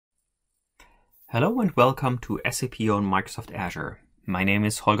Hello and welcome to SAP on Microsoft Azure. My name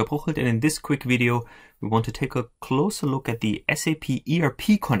is Holger Bruchelt, and in this quick video we want to take a closer look at the SAP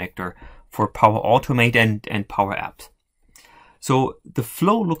ERP Connector for Power Automate and Power Apps. So the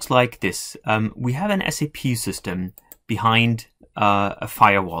flow looks like this. We have an SAP system behind a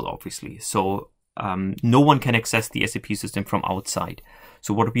firewall, obviously. So no one can access the SAP system from outside.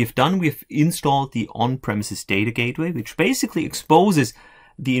 So what we've done, we've installed the on-premises data gateway, which basically exposes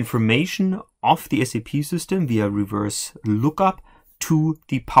the information of the SAP system via reverse lookup to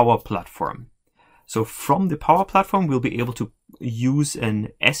the Power Platform. So from the Power Platform, we'll be able to use an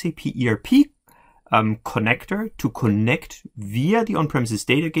SAP ERP connector to connect via the on-premises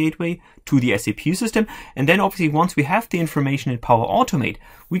data gateway to the SAP system. And then obviously once we have the information in Power Automate,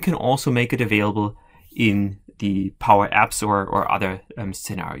 we can also make it available in the Power Apps or other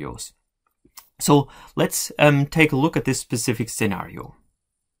scenarios. So let's take a look at this specific scenario.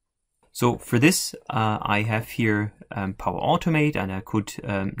 So for this, I have here Power Automate, and I could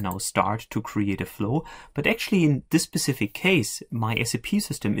now start to create a flow. But actually in this specific case, my SAP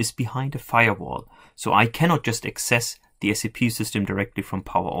system is behind a firewall. So I cannot just access the SAP system directly from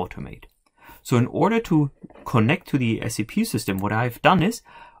Power Automate. So in order to connect to the SAP system, what I've done is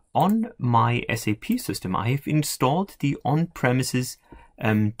on my SAP system, I have installed the on-premises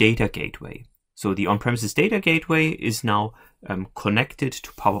data gateway. So the on-premises data gateway is now connected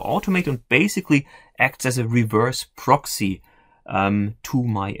to Power Automate and basically acts as a reverse proxy to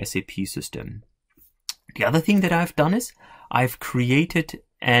my SAP system. The other thing that I've done is I've created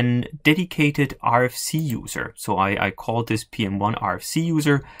an dedicated RFC user. So I call this PM1 RFC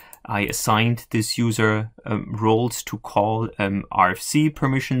user. I assigned this user roles to call RFC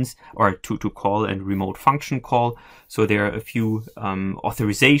permissions, or to call a remote function call. So there are a few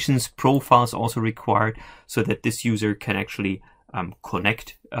authorizations, profiles also required, so that this user can actually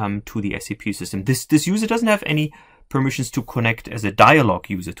connect to the SAP system. This user doesn't have any permissions to connect as a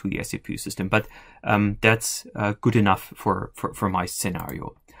dialog user to the SAP system, but that's good enough for my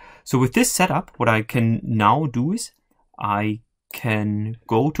scenario. So with this setup, what I can now do is I can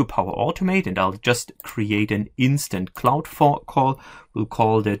go to Power Automate, and I'll just create an instant cloud call. We'll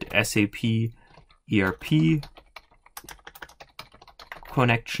call that SAP ERP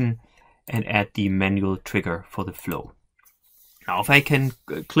connection and add the manual trigger for the flow. Now, if I can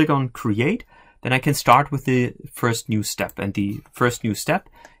click on create, then I can start with the first new step. And the first new step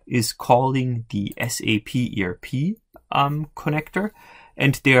is calling the SAP ERP connector.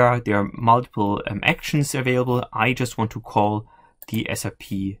 And there are multiple actions available. I just want to call the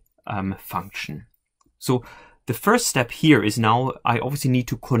SAP function. So the first step here is now I obviously need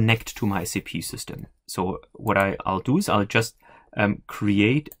to connect to my SAP system. So what I'll do is I'll just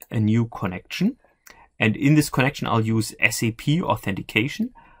create a new connection. And in this connection, I'll use SAP authentication.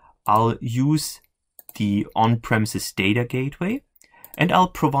 I'll use the on-premises data gateway, and I'll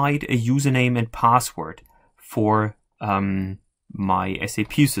provide a username and password for my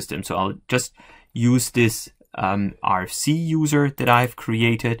SAP system. So I'll just use this RFC user that I've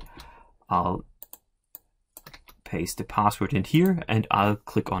created. I'll paste the password in here and I'll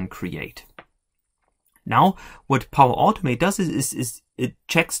click on create. Now what Power Automate does is it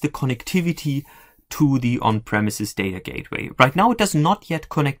checks the connectivity to the on-premises data gateway. Right now it does not yet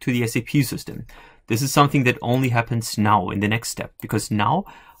connect to the SAP system. This is something that only happens now in the next step, because now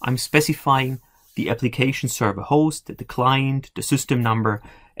I'm specifying the application server host, the client, the system number,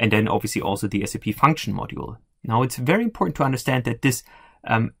 and then obviously also the SAP function module. Now it's very important to understand that this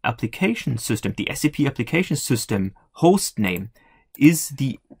application system, the SAP application system host name, is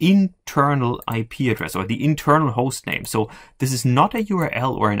the internal IP address or the internal host name. So this is not a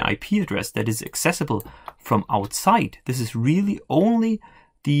URL or an IP address that is accessible from outside. This is really only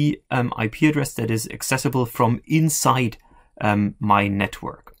the IP address that is accessible from inside my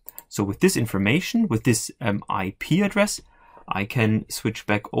network. So with this information, with this IP address, I can switch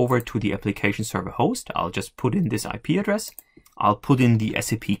back over to the application server host. I'll just put in this IP address. I'll put in the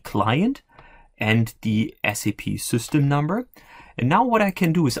SAP client and the SAP system number. And now what I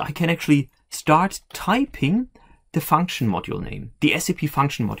can do is I can actually start typing the function module name, the SAP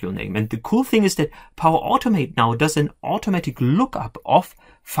function module name. And the cool thing is that Power Automate now does an automatic lookup of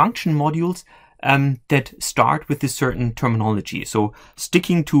function modules that start with a certain terminology. So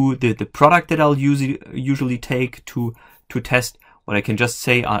sticking to the product that I'll usually take to test, what I can just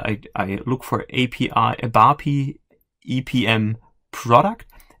say, I look for ABAP EPM product.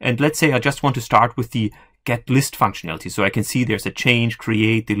 And let's say I just want to start with the get list functionality. So I can see there's a change,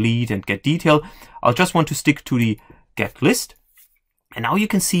 create, delete, and get detail. I'll just want to stick to the get list. And now you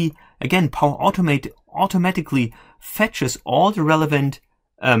can see, again, Power Automate automatically fetches all the relevant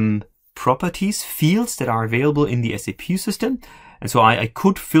properties, fields that are available in the SAP system. And so I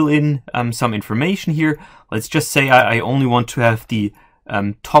could fill in some information here. Let's just say I only want to have the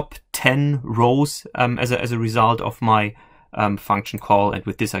top 10 rows as a result of my function call. And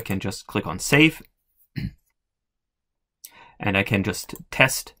with this, I can just click on save. And I can just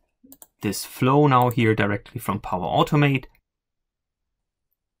test this flow now here directly from Power Automate.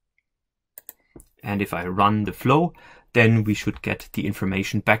 And if I run the flow, then we should get the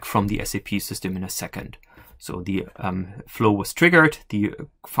information back from the SAP system in a second. So the flow was triggered, the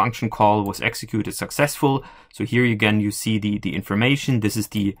function call was executed successful. So here again, you see the information. This is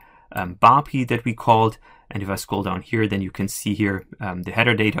the BAPI that we called. And if I scroll down here, then you can see here the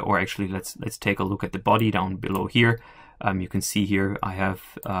header data, or actually let's take a look at the body down below here. You can see here I have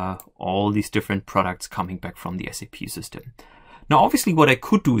all these different products coming back from the SAP system. Now, obviously, what I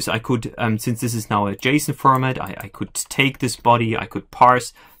could do is I could, since this is now a JSON format, I could take this body, I could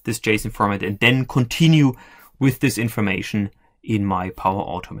parse this JSON format, and then continue with this information in my Power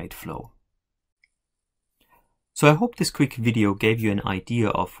Automate flow. So I hope this quick video gave you an idea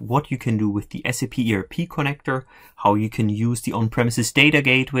of what you can do with the SAP ERP Connector, how you can use the on-premises data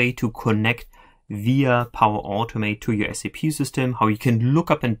gateway to connect via Power Automate to your SAP system, how you can look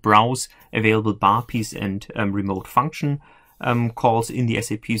up and browse available BAPIs and remote function calls in the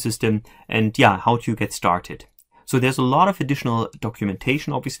SAP system, and yeah, how to get started. So there's a lot of additional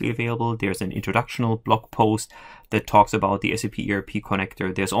documentation obviously available. There's an introductional blog post that talks about the SAP ERP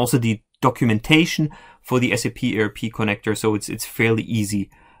Connector. There's also the documentation for the SAP ERP Connector, so it's fairly easy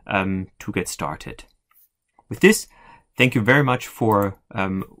to get started. With this, thank you very much for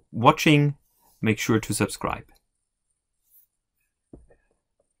watching. Make sure to subscribe.